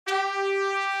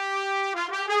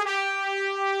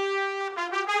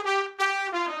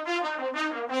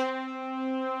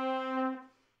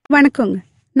வணக்கங்க,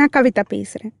 நான் கவிதா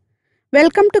பேசுகிறேன்.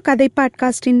 வெல்கம் டு கதை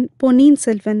பாட்காஸ்டின் பொன்னியின்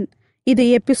செல்வன். இது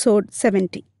எபிசோட்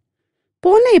 70.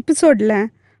 போன எபிசோடில்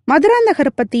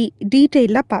மதுராந்தகரை பற்றி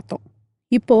டீட்டெயிலாக பார்த்தோம்.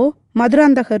 இப்போது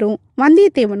மதுராந்தகரும்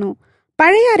வந்தியத்தேவனும்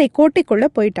பழையாறை கோட்டைக்குள்ளே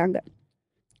போயிட்டாங்க.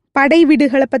 படை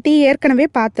வீடுகளை பற்றி ஏற்கனவே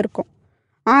பார்த்துருக்கோம்.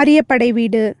 ஆரிய படை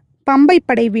வீடு, பம்பை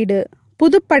படை வீடு,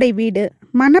 புதுப்படை வீடு,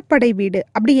 மணப்படை வீடு,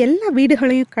 அப்படி எல்லா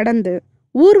வீடுகளையும் கடந்து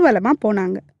ஊர்வலமாக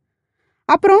போனாங்க.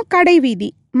 அப்புறம் கடை வீதி,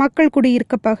 மக்கள்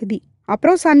குடியிருக்க பகுதி,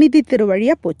 அப்புறம் சந்நிதி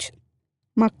திருவழியா போச்சு.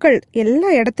 மக்கள் எல்லா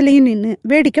இடத்துலையும் நின்று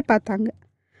வேடிக்கை பார்த்தாங்க.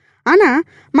 ஆனால்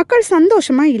மக்கள்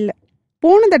சந்தோஷமா இல்லை.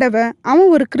 போன தடவை அவன்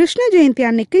ஒரு கிருஷ்ண ஜெயந்தி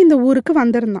அன்னைக்கு இந்த ஊருக்கு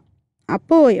வந்திருந்தான்.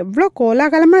 அப்போ எவ்வளோ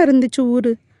கோலாகலமாக இருந்துச்சு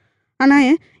ஊரு.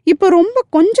 ஆனால் இப்போ ரொம்ப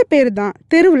கொஞ்சம் பேர் தான்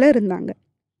தெருவில் இருந்தாங்க.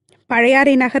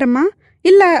 பழையாறை நகரமா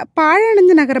இல்லை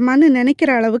பாழடைஞ்ச நகரமான்னு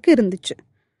நினைக்கிற அளவுக்கு இருந்துச்சு.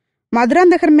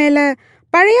 மதுராந்தகர் மேலே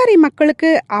பழையாறை மக்களுக்கு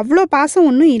அவ்வளோ பாசம்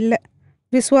ஒன்றும் இல்லை,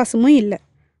 விசுவாசமும் இல்லை.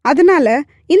 அதனால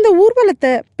இந்த ஊர்வலத்தை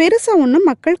பெருசாக ஒன்றும்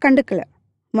மக்கள் கண்டுக்கல.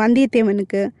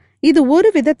 வந்தியத்தேவனுக்கு இது ஒரு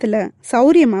விதத்தில்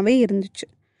சௌரியமாகவே இருந்துச்சு.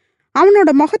 அவனோட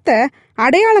முகத்தை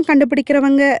அடையாளம்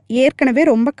கண்டுபிடிக்கிறவங்க ஏற்கனவே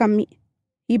ரொம்ப கம்மி.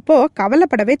 இப்போ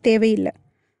கவலைப்படவே தேவையில்லை.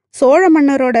 சோழ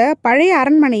மன்னரோட பழைய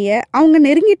அரண்மனையை அவங்க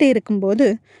நெருங்கிட்டு இருக்கும்போது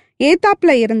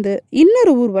ஏத்தாப்புல இருந்து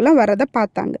இன்னொரு ஊர்வலம் வரதை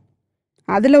பார்த்தாங்க.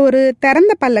 அதில் ஒரு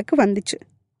திறந்த பல்லக்கு வந்துச்சு.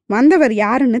 வந்தவர்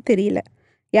யாருன்னு தெரியல.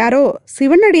 யாரோ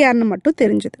சிவனடியார்னு மட்டும்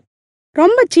தெரிஞ்சது.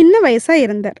 ரொம்ப சின்ன வயசா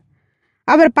இருந்தார்.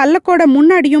 அவர் பல்லக்கோட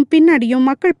முன்னாடியும் பின்னாடியும்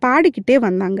மக்கள் பாடிக்கிட்டே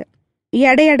வந்தாங்க.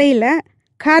 இடையில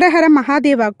ஹரஹர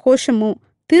மகாதேவா கோஷமும்,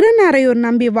 திருநாரையூர்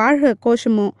நம்பி வாழ்க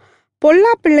கோஷமும்,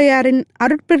 பொல்லா பிள்ளையாரின்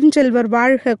அருட்பெருஞ்செல்வர்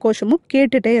வாழ்க கோஷமும்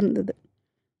கேட்டுட்டே இருந்தது.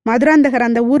 மதுராந்தகர்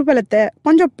அந்த ஊர்வலத்தை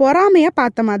கொஞ்சம் பொறாமையா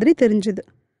பார்த்த மாதிரி தெரிஞ்சுது.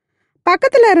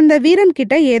 பக்கத்துல இருந்த வீரன்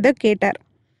கிட்ட ஏதோ கேட்டார்.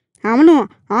 அவனும்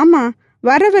ஆமா,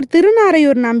 வரவர்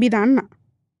திருநாரையூர் நம்பிதான்னா.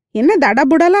 என்ன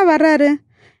தடபுடலா வர்றாரு?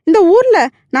 இந்த ஊர்ல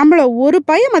நம்மள ஒரு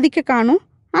பய மதிக்க காணும்,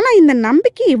 ஆனா இந்த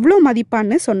நம்பிக்கை இவ்வளோ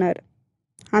மதிப்பான்னு சொன்னாரு.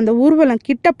 அந்த ஊர்வலம்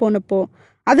கிட்ட போனப்போ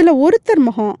அதுல ஒருத்தர்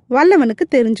முகம் வல்லவனுக்கு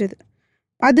தெரிஞ்சது.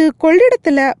 அது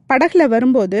கொள்ளிடத்துல படகுல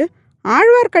வரும்போது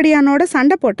ஆழ்வார்க்கடியானோட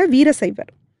சண்டை போட்ட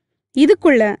வீரசைவர்.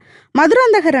 இதுக்குள்ள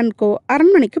மதுராந்தகரன்கோ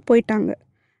அரண்மனைக்கு போயிட்டாங்க.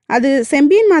 அது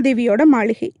செம்பியன் மாதேவியோட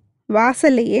மாளிகை.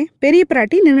 வாசல்லையே பெரிய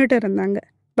பிராட்டி நின்றுட்டு இருந்தாங்க.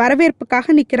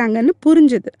 வரவேற்புக்காக நிற்கிறாங்கன்னு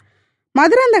புரிஞ்சுது.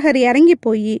 மதுராந்தகர் இறங்கி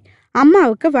போய்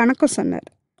அம்மாவுக்கு வணக்கம் சொன்னார்.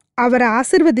 அவரை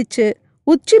ஆசிர்வதிச்சு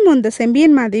உச்சி மொந்த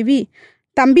செம்பியன் மாதேவி,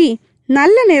 தம்பி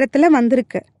நல்ல நேரத்துல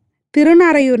வந்திருக்க.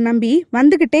 திருநாரையூர் நம்பி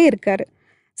வந்துகிட்டே இருக்காரு.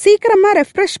 சீக்கிரமா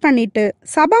ரெஃப்ரெஷ் பண்ணிட்டு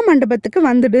சபா மண்டபத்துக்கு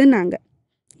வந்துடுனாங்க.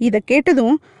 இதை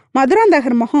கேட்டதும்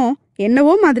மதுராந்தகர் முகம்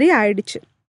என்னவோ மாதிரி ஆயிடுச்சு.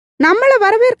 நம்மளை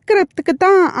வரவேற்கிறதுக்கு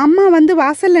தான் அம்மா வந்து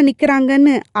வாசல்ல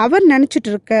நிக்கிறாங்கன்னு அவர்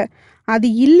நினைச்சிட்டு இருக்க, அது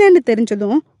இல்லைன்னு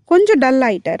தெரிஞ்சதும் கொஞ்சம் டல்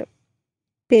ஆயிட்டாரு.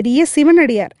 பெரிய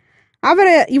சிவனடியார்,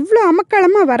 அவரை இவ்வளோ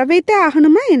அமக்களமா வரவேத்தே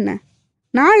ஆகணுமா என்ன?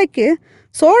 நாளைக்கு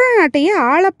சோழ நாட்டையே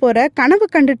ஆளப்போற கனவு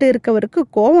கண்டுட்டு இருக்கவருக்கு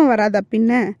கோபம் வராதா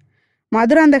பின்ன?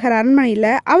 மதுராந்தகர் அரண்மனையில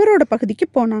அவரோட பகுதிக்கு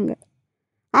போனாங்க.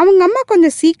 அவங்க அம்மா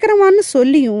கொஞ்சம் சீக்கிரமானு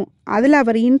சொல்லியும் அதுல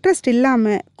அவர் இன்ட்ரெஸ்ட்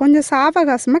இல்லாம கொஞ்சம்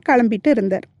சாவகாசமா கிளம்பிட்டு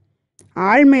இருந்தார்.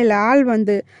 ஆள் மேல ஆள்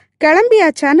வந்து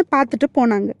கிளம்பியாச்சான்னு பார்த்துட்டு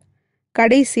போனாங்க.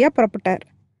 கடைசியா புறப்பட்டார்.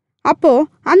 அப்போ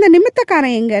அந்த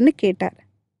நிமித்தக்காரன் எங்கன்னு கேட்டார்.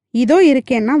 இதோ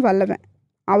இருக்கேன்னா வல்லவன்.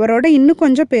 அவரோட இன்னும்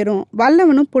கொஞ்சம் பேரும்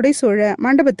வல்லவனும் புடைசூழ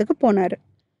மண்டபத்துக்கு போனாரு.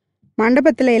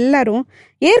 மண்டபத்துல எல்லாரும்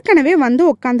ஏற்கனவே வந்து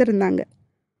உட்காந்துருந்தாங்க.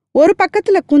 ஒரு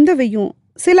பக்கத்துல குந்தவையும்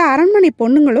சில அரண்மனை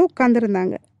பொண்ணுங்களும்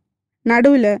உட்காந்துருந்தாங்க.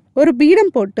 நடுவுல ஒரு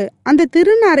பீடம் போட்டு அந்த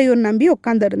திருநாரையூர் நம்பி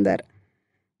உட்காந்துருந்தார்.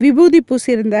 விபூதி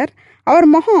பூசியிருந்தார். அவர்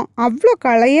முகம் அவ்வளோ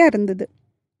களையா இருந்தது.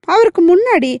 அவருக்கு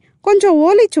முன்னாடி கொஞ்சம்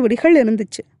ஓலைச்சுவடிகள்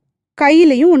இருந்துச்சு.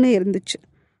 கையிலையும் ஒன்று இருந்துச்சு.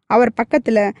 அவர்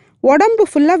பக்கத்துல உடம்பு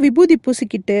ஃபுல்லா விபூதி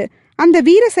பூசிக்கிட்டு அந்த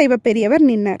வீரசைவ பெரியவர்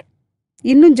நின்னார்.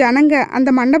 இன்னும் ஜனங்க அந்த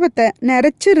மண்டபத்தை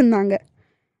நிறைச்சு இருந்தாங்க.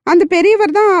 அந்த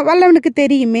பெரியவர் தான் வல்லவனுக்கு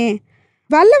தெரியுமே.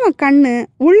 வல்லவன் கண்ணு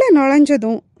உள்ள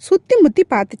நுழைஞ்சதும் சுத்தி முத்தி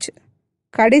பார்த்துச்சு.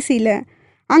 கடைசியில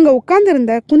அங்க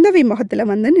உட்கார்ந்திருந்த குந்தவை முகத்துல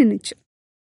வந்து நின்னுச்சு.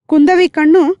 குந்தவை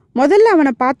கண்ணும் முதல்ல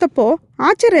அவனை பார்த்தப்போ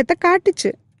ஆச்சரியத்தை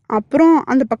காட்டுச்சு. அப்புறம்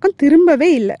அந்த பக்கம் திரும்பவே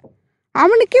இல்லை.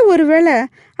 அவனுக்கே ஒருவேளை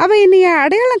அவ என்னைய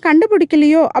அடையாளம்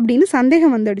கண்டுபிடிக்கலையோ அப்படின்னு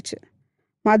சந்தேகம் வந்துடுச்சு.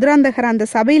 மதுராந்தகர் அந்த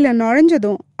சபையில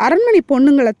நுழைஞ்சதும் அரண்மனை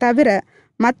பொண்ணுங்களை தவிர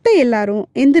மத்த எல்லாரும்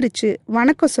எந்திரிச்சு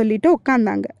வணக்கம் சொல்லிட்டு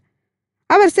உட்கார்ந்தாங்க.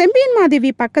 அவர் செம்பியன்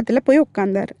மாதேவி பக்கத்துல போய்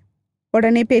உட்கார்ந்தாரு.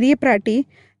 உடனே பெரிய பிராட்டி,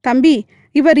 தம்பி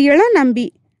இவர் இளம் நம்பி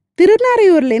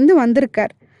திருநாரையூர்ல இருந்து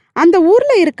வந்திருக்கார். அந்த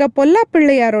ஊர்ல இருக்க பொல்லா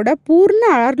பிள்ளையாரோட பூர்ண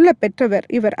அருளை பெற்றவர்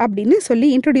இவர் அப்படின்னு சொல்லி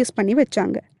இன்ட்ரோடியூஸ் பண்ணி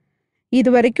வச்சாங்க. இது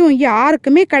வரைக்கும்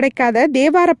யாருக்குமே கிடைக்காத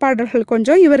தேவார பாடல்கள்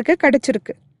கொஞ்சம் இவருக்கு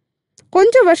கிடைச்சிருக்கு.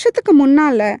 கொஞ்சம் வருஷத்துக்கு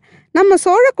முன்னால நம்ம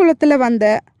சோழ குலத்துல வந்த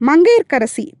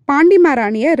மங்கையர்க்கரசி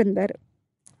பாண்டிமாராணியா இருந்தாரு.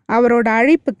 அவரோட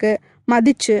அழைப்புக்கு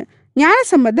மதிச்சு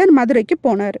ஞானசம்பந்தர் மதுரைக்கு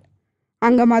போனாரு.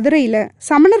 அங்க மதுரையில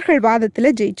சமணர்கள் வாதத்துல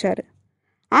ஜெயிச்சாரு.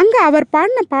 அங்க அவர்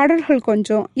பாடின பாடல்கள்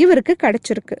கொஞ்சம் இவருக்கு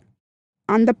கிடைச்சிருக்கு.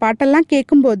 அந்த பாட்டெல்லாம்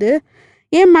கேட்கும்போது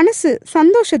என் மனசு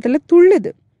சந்தோஷத்துல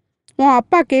துள்ளுது. உன்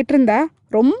அப்பா கேட்டிருந்தா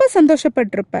ரொம்ப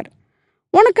சந்தோஷப்பட்டிருப்பார்.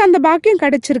 உனக்கு அந்த பாக்கியம்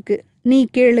கிடைச்சிருக்கு, நீ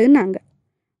கேளுன்னாங்க.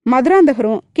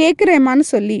 மதுராந்தகரும் கேட்கிறேம்மான்னு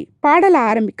சொல்லி பாடல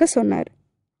ஆரம்பிக்க சொன்னார்.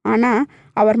 ஆனா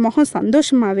அவர் முகம்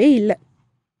சந்தோஷமாவே இல்லை.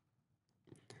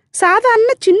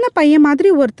 சாதாரண சின்ன பையன் மாதிரி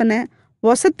ஒருத்தனை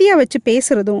வசத்தியா வச்சு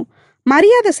பேசுறதும்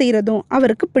மரியாதை செய்யறதும்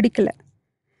அவருக்கு பிடிக்கல.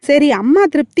 சரி, அம்மா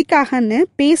திருப்திக்காகன்னு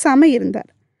பேசாம இருந்தார்.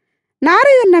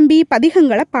 நாரையர் நம்பி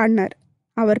பதிகங்களை பாடினார்.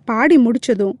 அவர் பாடி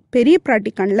முடிச்சதும் பெரிய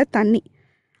பிராட்டி கண்ணில் தண்ணி.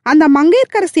 அந்த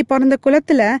மங்கையர்க்கரசி பிறந்த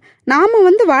குலத்துல நாம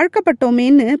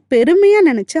வாழ்க்கப்பட்டோமேன்னு பெருமையா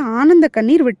நினைச்சு ஆனந்த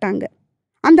கண்ணீர் விட்டாங்க.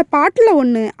 அந்த பாட்டுல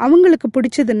ஒண்ணு அவங்களுக்கு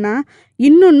பிடிச்சதுன்னா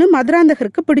இன்னொன்னு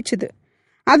மதுராந்தகருக்கு பிடிச்சது.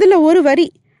 அதுல ஒரு வரி,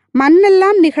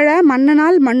 மண்ணெல்லாம் நிகழ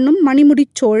மன்னனால் மண்ணும் மணிமுடி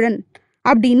சோழன்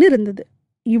அப்படின்னு இருந்தது.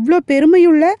 இவ்வளோ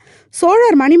பெருமையுள்ள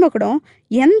சோழர் மணிமகுடம்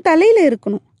என் தலையில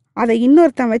இருக்கணும், அதை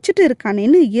இன்னொருத்தன் வச்சுட்டு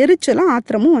இருக்கானேன்னு எரிச்சலும்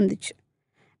ஆத்திரமும் வந்துச்சு.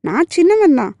 நான்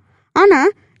சின்னவன் தான், ஆனா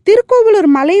திருக்கோவிலூர்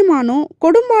மலையமானும்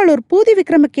கொடும்பாளூர் பூதி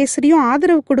விக்ரமகேசரியும்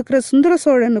ஆதரவு கொடுக்குற சுந்தர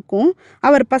சோழனுக்கும்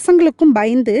அவர் பசங்களுக்கும்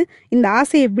பயந்து இந்த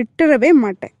ஆசையை விட்டுறவே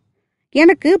மாட்டேன்.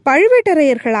 எனக்கு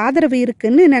பழுவேட்டரையர்கள் ஆதரவு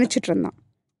இருக்குன்னு நினைச்சிட்டு இருந்தான்.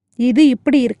 இது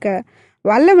இப்படி இருக்க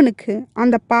வல்லவனுக்கு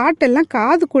அந்த பாட்டெல்லாம்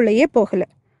காதுக்குள்ளேயே போகல.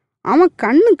 அவன்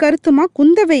கண்ணு கருத்துமா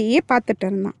குந்தவையே பார்த்துட்டு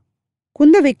இருந்தான்.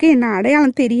 குந்தவைக்கு என்ன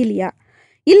அடையாளம் தெரியலையா,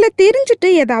 இல்ல தெரிஞ்சுட்டு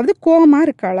ஏதாவது கோவமா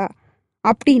இருக்காளா?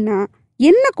 அப்படின்னா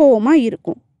என்ன கோவமா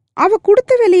இருக்கும்? அவ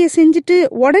கொடுத்த வேலையை செஞ்சுட்டு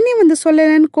உடனே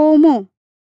சொல்லலன்னு கோவமோ?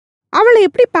 அவளை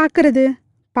எப்படி பாக்குறது?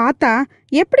 பார்த்தா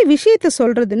எப்படி விஷயத்த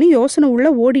சொல்றதுன்னு யோசனை உள்ள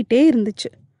ஓடிட்டே இருந்துச்சு.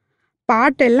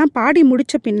 பாட்டெல்லாம் பாடி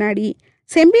முடிச்ச பின்னாடி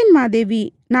செம்பியன் மாதேவி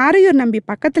நாரையூர் நம்பி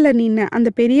பக்கத்துல நின்ன அந்த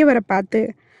பெரியவரை பார்த்து,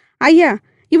 ஐயா,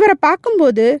 இவரை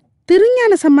பார்க்கும்போது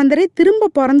திருஞான சம்பந்தரே திரும்ப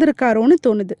பிறந்திருக்காரோன்னு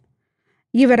தோணுது.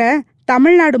 இவரை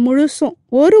தமிழ்நாடு முழுசும்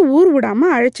ஒரு ஊர் விடாம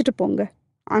அழைச்சிட்டு போங்க.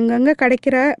 அங்கங்க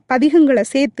கிடைக்கிற பதிகங்களை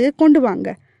சேர்த்து கொண்டு வாங்க.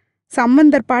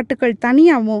 சம்பந்தர் பாட்டுகள்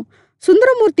தனியாவும்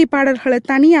சுந்தரமூர்த்தி பாடல்களை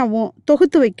தனியாவும்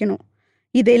தொகுத்து வைக்கணும்.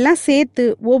 இதெல்லாம் சேர்த்து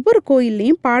ஒவ்வொரு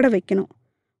கோயில்லையும் பாட வைக்கணும்.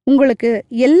 உங்களுக்கு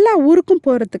எல்லா ஊருக்கும்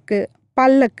போறதுக்கு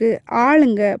பல்லக்கு,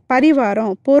 ஆளுங்க,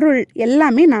 பரிவாரம், பொருள்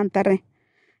எல்லாமே நான் தரேன்.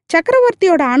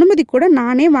 சக்கரவர்த்தியோட அனுமதி கூட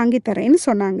நானே வாங்கி தரேன்னு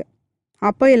சொன்னாங்க.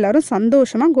 அப்போ எல்லாரும்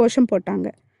சந்தோஷமா கோஷம் போட்டாங்க.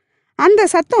 அந்த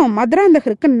சத்தம்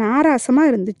மதுராந்தகருக்கு நாராசமா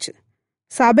இருந்துச்சு.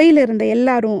 சபையில இருந்த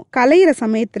எல்லாரும் கலையிற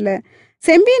சமயத்துல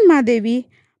செம்பியன் மாதேவி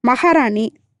மகாராணி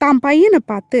தாம் பையனை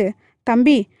பார்த்து,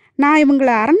 தம்பி, நான்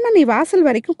இவங்களை அரண்மனை வாசல்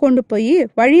வரைக்கும் கொண்டு போய்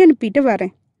வழி அனுப்பிட்டு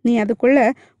வரேன். நீ அதுக்குள்ள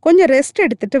கொஞ்சம் ரெஸ்ட்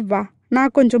எடுத்துட்டு வா,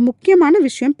 நான் கொஞ்சம் முக்கியமான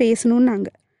விஷயம் பேசணும்னாங்க.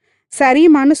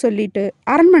 சரியுமான்னு சொல்லிட்டு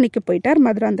அரண்மனைக்கு போயிட்டார்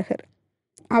மதுராந்தகர்.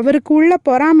 அவருக்கு உள்ள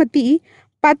பொறாமத்தி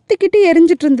பத்துக்கிட்டு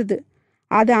எரிஞ்சிட்டு இருந்தது.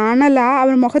 அது அனலா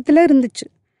அவர் முகத்துல இருந்துச்சு.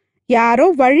 யாரோ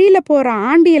வழியில போற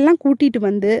ஆண்டியெல்லாம் கூட்டிட்டு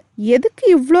வந்து எதுக்கு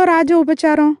இவ்வளோ ராஜ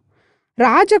உபச்சாரம்?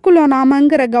 ராஜகுலம்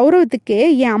நாமங்கிற கௌரவத்துக்கே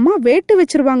என் அம்மா வேட்டு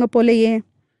வச்சிருவாங்க போலையே.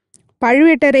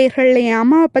 பழுவேட்டரையர்கள் என்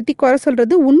அம்மாவை பத்தி குறை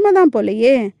சொல்றது உண்மைதான்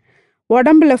போலையே.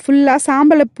 உடம்புல ஃபுல்லா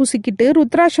சாம்பலை பூசிக்கிட்டு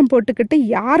ருத்ராட்சம் போட்டுக்கிட்டு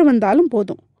யார் வந்தாலும்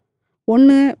போதும்.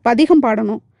 ஒன்று பதிகம்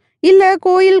பாடணும், இல்லை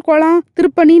கோயில் குளம்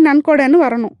திருப்பணி நன்கொடைன்னு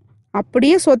வரணும்.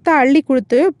 அப்படியே சொத்தை அள்ளி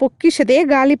கொடுத்து பொக்கிஷத்தையே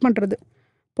காலி பண்றது.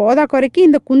 போதா குறைக்கு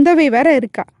இந்த குந்தவை வேற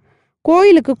இருக்கா.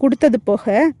 கோயிலுக்கு கொடுத்தது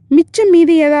போக மிச்சம்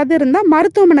மீதி ஏதாவது இருந்தா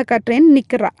மருத்துவமனை கட்டுறேன்னு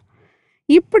நிக்கிறா.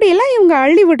 இப்படியெல்லாம் இவங்க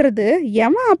அள்ளி விடுறது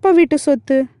எவன் அப்பா வீட்டு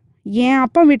சொத்து? என்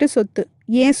அப்பா வீட்டு சொத்து,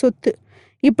 ஏன் சொத்து.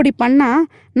 இப்படி பண்ணா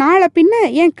நாளை பின்ன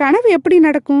என் கனவு எப்படி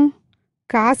நடக்கும்?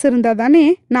 காசு இருந்தா தானே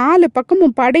 4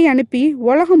 பக்கமும் படை அனுப்பி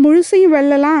உலகம் முழுசையும்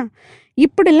வெல்லலாம்.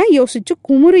 இப்படிலாம் யோசிச்சு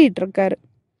குமுறிட்டு இருக்காரு.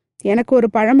 எனக்கு ஒரு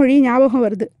பழமொழி ஞாபகம்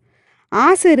வருது.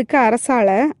 ஆசை இருக்கு அரசால,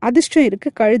 அதிர்ஷ்டம் இருக்கு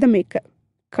கழுத மேய்க்க.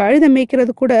 கழுத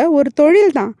மேய்க்கிறது கூட ஒரு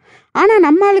தொழில் தான். ஆனா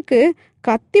நம்மளுக்கு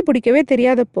கத்தி பிடிக்கவே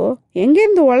தெரியாதப்போ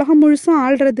எங்கேருந்து உலகம் முழுசும்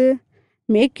ஆள்றது?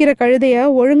 மேய்க்கிற கழுதைய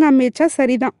ஒழுங்கா மேய்ச்சா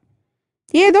சரிதான்.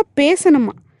 ஏதோ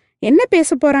பேசணுமா? என்ன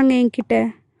பேச போறாங்க என்கிட்ட?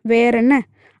 வேற என்ன,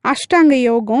 அஷ்டாங்க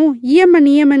யோகம், இயம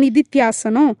நியம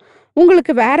நிதித்தியாசனம்.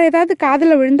 உங்களுக்கு வேற ஏதாவது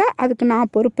காதல விழுந்தா அதுக்கு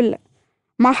நான் பொறுப்பு இல்லை.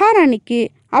 மகாராணிக்கு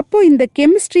அப்போ இந்த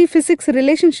கெமிஸ்ட்ரி, பிசிக்ஸ்,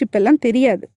 ரிலேஷன்ஷிப் எல்லாம்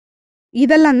தெரியாது.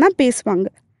 இதெல்லாம் தான் பேசுவாங்க.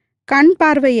 கண்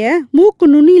பார்வைய மூக்கு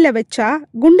நுனியில வச்சா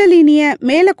குண்டலினிய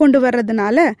மேல கொண்டு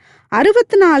வர்றதுனால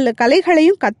 64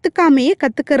 கலைகளையும் கத்துக்காமையே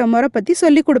கத்துக்கிற முறை பத்தி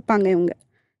சொல்லி கொடுப்பாங்க இவங்க.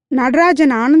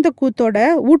 நடராஜன் ஆனந்த கூத்தோட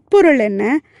உட்பொருள் என்ன,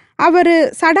 அவரு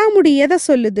சடாமுடி எதை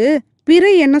சொல்லுது,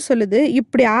 பிறை என்ன சொல்லுது,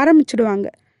 இப்படி ஆரம்பிச்சிடுவாங்க.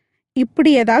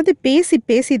 இப்படி ஏதாவது பேசி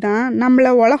பேசிதான் நம்மள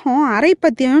உலகம் அரை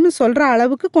பத்தியம்னு சொல்ற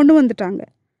அளவுக்கு கொண்டு வந்துட்டாங்க.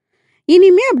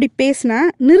 இனிமே அப்படி பேசினா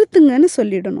நிறுத்துங்கன்னு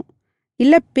சொல்லிடணும்.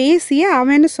 இல்லை பேசியே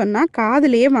அவன்னு சொன்னா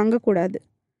காதுலயே வாங்கக்கூடாது.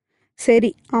 சரி,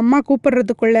 அம்மா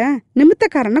கூப்பிடுறதுக்குள்ள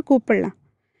நிமித்தக்காரனை கூப்பிடலாம்.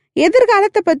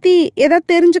 எதிர்காலத்தை பத்தி ஏதாவது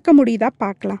தெரிஞ்சுக்க முடியுதா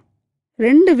பார்க்கலாம்.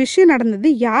 2 விஷயம் நடந்தது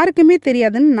யாருக்குமே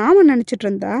தெரியாதுன்னு நாம நினைச்சிட்டு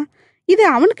இருந்தா இது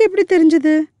அவனுக்கு எப்படி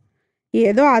தெரிஞ்சது?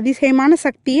 ஏதோ அதிசயமான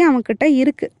சக்தி அவன்கிட்ட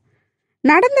இருக்கு.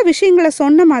 நடந்த விஷயங்களை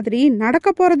சொன்ன மாதிரி நடக்க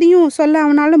போறதையும் சொல்ல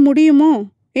அவனால முடியுமோ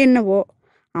என்னவோ.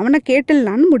 அவனை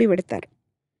கேட்டுடலான்னு முடிவெடுத்தார்.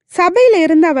 சபையில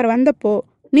இருந்து அவர் வந்தப்போ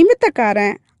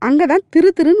நிமித்தக்காரன் அங்கதான்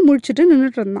திருன்னு முழிச்சுட்டு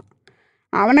நின்றுட்டு இருந்தான்.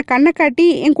 அவனை கண்ணை காட்டி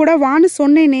என் கூட வான்னு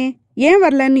சொன்னேனே, ஏன்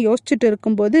வரலன்னு யோசிச்சுட்டு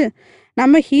இருக்கும்போது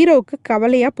நம்ம ஹீரோவுக்கு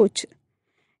கவலையா போச்சு.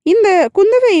 இந்த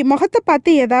குந்தவை முகத்தை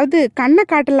பார்த்து ஏதாவது கண்ணை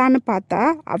காட்டலான்னு பார்த்தா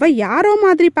அவ யாரோ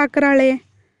மாதிரி பார்க்கறாளே.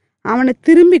 அவனை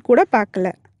திரும்பி கூட பார்க்கல.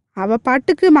 அவ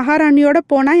பாட்டுக்கு மகாராணியோட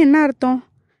போனா என்ன அர்த்தம்?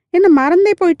 என்ன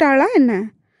மறந்தே போயிட்டாளா என்ன?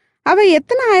 அவ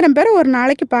எத்தனை 1000 பேரை ஒரு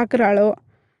நாளைக்கு பார்க்கறாளோ?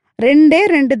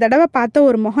 2 தடவை பார்த்த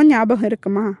ஒரு முகம் ஞாபகம்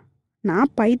இருக்குமா?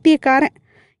 நான் பைத்தியக்காரன்.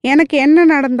 எனக்கு என்ன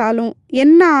நடந்தாலும்,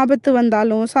 என்ன ஆபத்து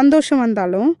வந்தாலும், சந்தோஷம்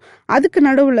வந்தாலும் அதுக்கு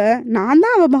நடுவுல நான்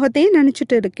தான் அவ முகத்தையே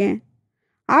நினைச்சிட்டு இருக்கேன்.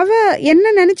 அவ என்ன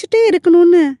நினைச்சிட்டே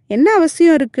இருக்கணும்னு என்ன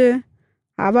அவசியம் இருக்கு?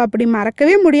 அவ அப்படி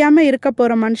மறக்கவே முடியாம இருக்க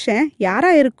போற மனுஷன்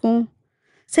யாரா இருக்கும்?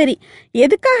 சரி,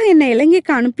 எதுக்காக என்னை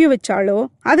இலங்கைக்கு அனுப்பி வச்சாலோ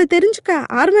அதை தெரிஞ்சுக்க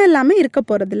ஆர்வம் இல்லாம இருக்க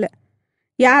போறதில்ல.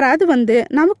 யாராவது வந்து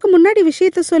நமக்கு முன்னாடி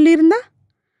விஷயத்த சொல்லியிருந்தா?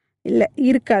 இல்லை,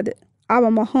 இருக்காது. அவ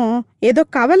முகம் ஏதோ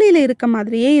கவலையில இருக்க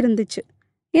மாதிரியே இருந்துச்சு.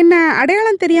 என்ன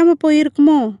அடையாளம் தெரியாம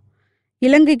போயிருக்குமோ?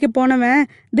 இலங்கைக்கு போனவன்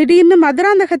திடீர்னு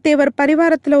மதுராந்தகத்தேவர்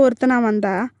பரிவாரத்துல ஒருத்தனா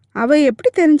வந்தா அவ எப்படி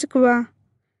தெரிஞ்சுக்குவா?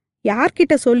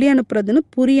 யார்கிட்ட சொல்லி அனுப்புறதுன்னு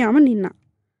புரியாம நின்னான்.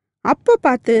 அப்போ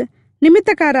பார்த்து,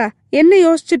 நிமித்தக்காரா என்ன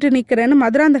யோசிச்சுட்டு நிக்கிறேன்னு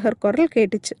மதுராந்தகர் குரல்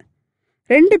கேட்டுச்சு.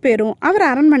 2 பேரும் அவர்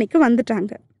அரண்மனைக்கு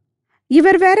வந்துட்டாங்க.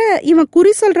 இவர் வேற இவன்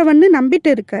குறி சொல்றவன்னு நம்பிட்டு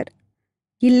இருக்கார்.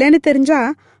 இல்லைன்னு தெரிஞ்சா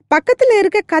பக்கத்துல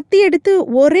இருக்க கத்தி எடுத்து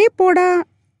ஒரே போடா,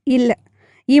 இல்ல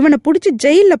இவனை பிடிச்சி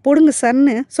ஜெயில போடுங்க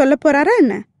சார்ன்னு சொல்ல போறாரா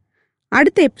என்ன?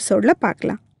 அடுத்த எபிசோட்ல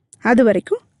பார்க்கலாம். அது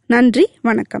வரைக்கும் நன்றி,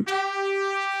 வணக்கம்.